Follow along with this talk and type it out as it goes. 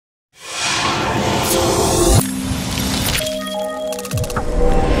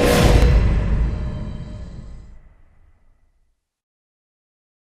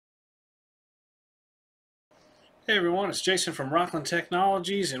Hey everyone, it's Jason from Rockland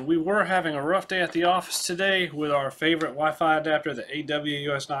Technologies, and we were having a rough day at the office today with our favorite Wi-Fi adapter, the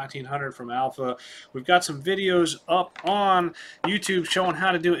AWUS1900 from Alfa. We've got some videos up on YouTube showing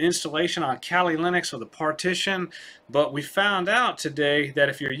how to do installation on Kali Linux with a partition, but we found out today that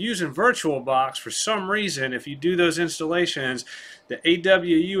if you're using VirtualBox, for some reason, if you do those installations, the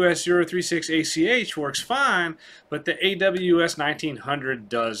AWUS036ACH works fine, but the AWUS1900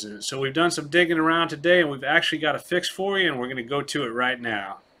 doesn't. So we've done some digging around today, and we've actually got a fix for you, and we're going to go to it right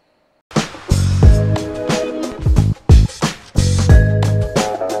now.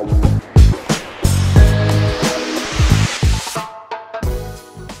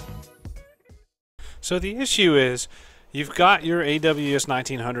 So the issue is you've got your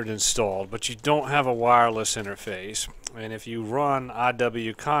AWUS1900 installed, but you don't have a wireless interface. And if you run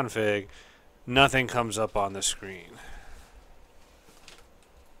iwconfig, nothing comes up on the screen.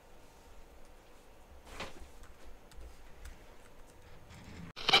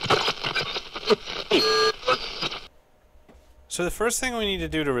 So the first thing we need to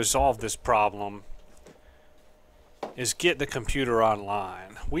do to resolve this problem is get the computer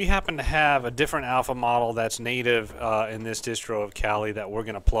online. We happen to have a different Alpha model that's native in this distro of Kali that we're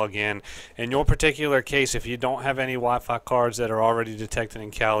going to plug in. In your particular case, if you don't have any Wi-Fi cards that are already detected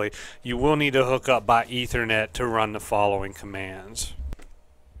in Kali, you will need to hook up by Ethernet to run the following commands.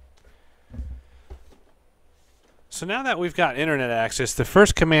 So now that we've got internet access, the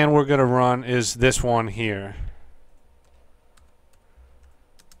first command we're going to run is this one here.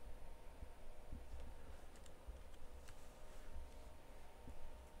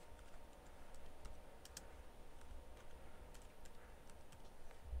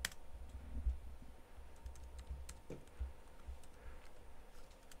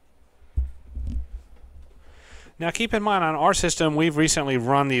 Now keep in mind, on our system, we've recently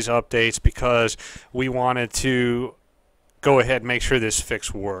run these updates because we wanted to go ahead and make sure this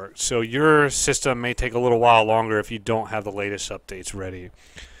fix worked. So your system may take a little while longer if you don't have the latest updates ready.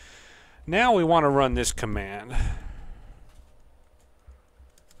 Now we want to run this command.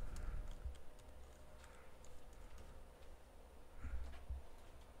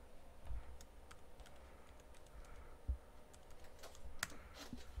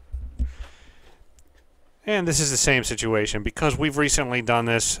 And this is the same situation. Because we've recently done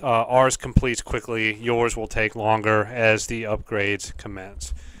this, ours completes quickly, yours will take longer as the upgrades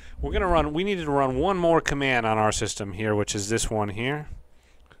commence. We needed to run one more command on our system here, which is this one here.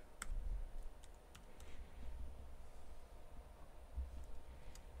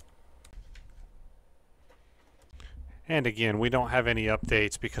 And again, we don't have any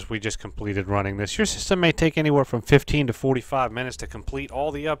updates because we just completed running this. Your system may take anywhere from 15 to 45 minutes to complete all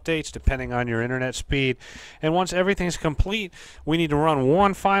the updates depending on your internet speed. And once everything's complete, we need to run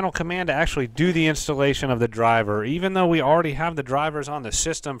one final command to actually do the installation of the driver. Even though we already have the drivers on the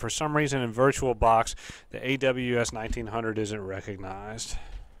system, for some reason in VirtualBox, the AWUS1900 isn't recognized.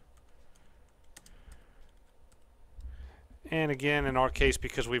 And again, in our case,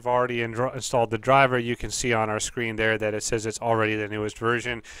 because we've already installed the driver, you can see on our screen there that it says it's already the newest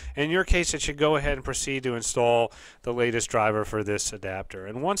version. In your case, it should go ahead and proceed to install the latest driver for this adapter.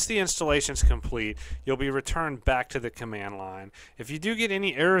 And once the installation is complete, you'll be returned back to the command line. If you do get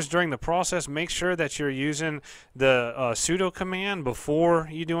any errors during the process, make sure that you're using the sudo command before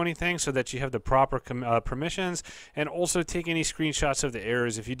you do anything so that you have the proper permissions, and also take any screenshots of the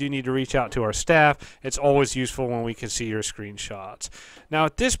errors. If you do need to reach out to our staff, it's always useful when we can see your screenshots. Now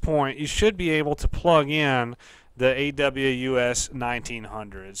at this point, you should be able to plug in the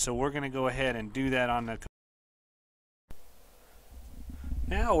AWUS1900. So we're going to go ahead and do that on the.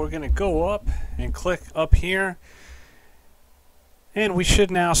 Now we're going to go up and click up here, and we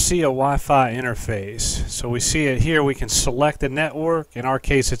should now see a Wi-Fi interface. So we see it here. We can select the network. In our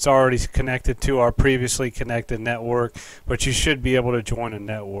case, it's already connected to our previously connected network, but you should be able to join a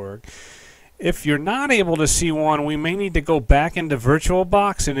network. If you're not able to see one, we may need to go back into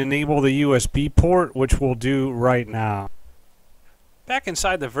VirtualBox and enable the USB port, which we'll do right now. Back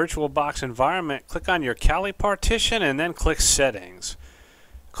inside the VirtualBox environment, click on your Kali partition and then click Settings.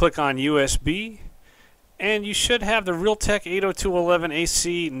 Click on USB, and you should have the Realtek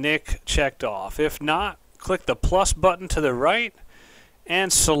 802.11ac NIC checked off. If not, click the plus button to the right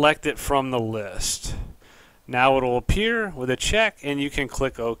and select it from the list. Now it will appear with a check, and you can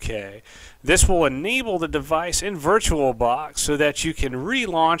click OK. This will enable the device in VirtualBox so that you can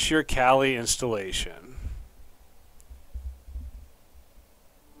relaunch your Kali installation.